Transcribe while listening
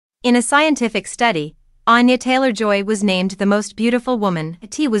In a scientific study, Anya Taylor-Joy was named the most beautiful woman.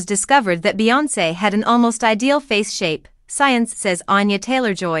 It was discovered that Beyoncé had an almost ideal face shape. Science says Anya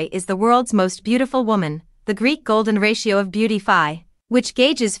Taylor-Joy is the world's most beautiful woman. The Greek golden ratio of beauty phi, which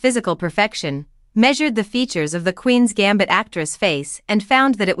gauges physical perfection, measured the features of the Queen's Gambit actress' face and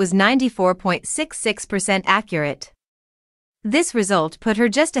found that it was 94.66% accurate. This result put her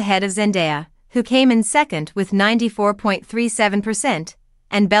just ahead of Zendaya, who came in second with 94.37%,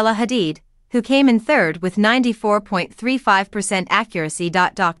 and Bella Hadid, who came in third with 94.35% accuracy.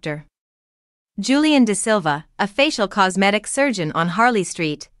 Dr. Julian De Silva, a facial cosmetic surgeon on Harley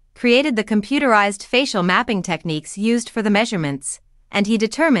Street, created the computerized facial mapping techniques used for the measurements, and he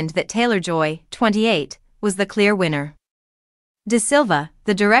determined that Taylor-Joy, 28, was the clear winner. De Silva,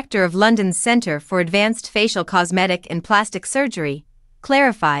 the director of London's Centre for Advanced Facial Cosmetic and Plastic Surgery,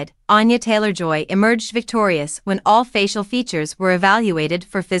 clarified, Anya Taylor-Joy emerged victorious when all facial features were evaluated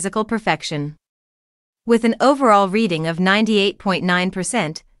for physical perfection. With an overall reading of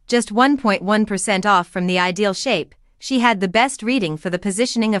 98.9%, just 1.1% off from the ideal shape, she had the best reading for the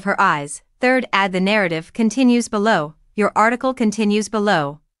positioning of her eyes. Third, the narrative continues below. Your article continues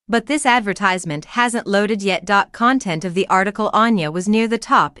below. But this advertisement hasn't loaded yet. Content of the article. Anya was near the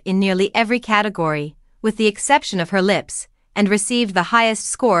top in nearly every category, with the exception of her lips, and received the highest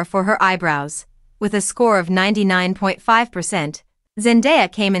score for her eyebrows, with a score of 99.5%. Zendaya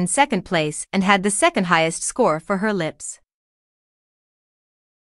came in second place and had the second highest score for her lips.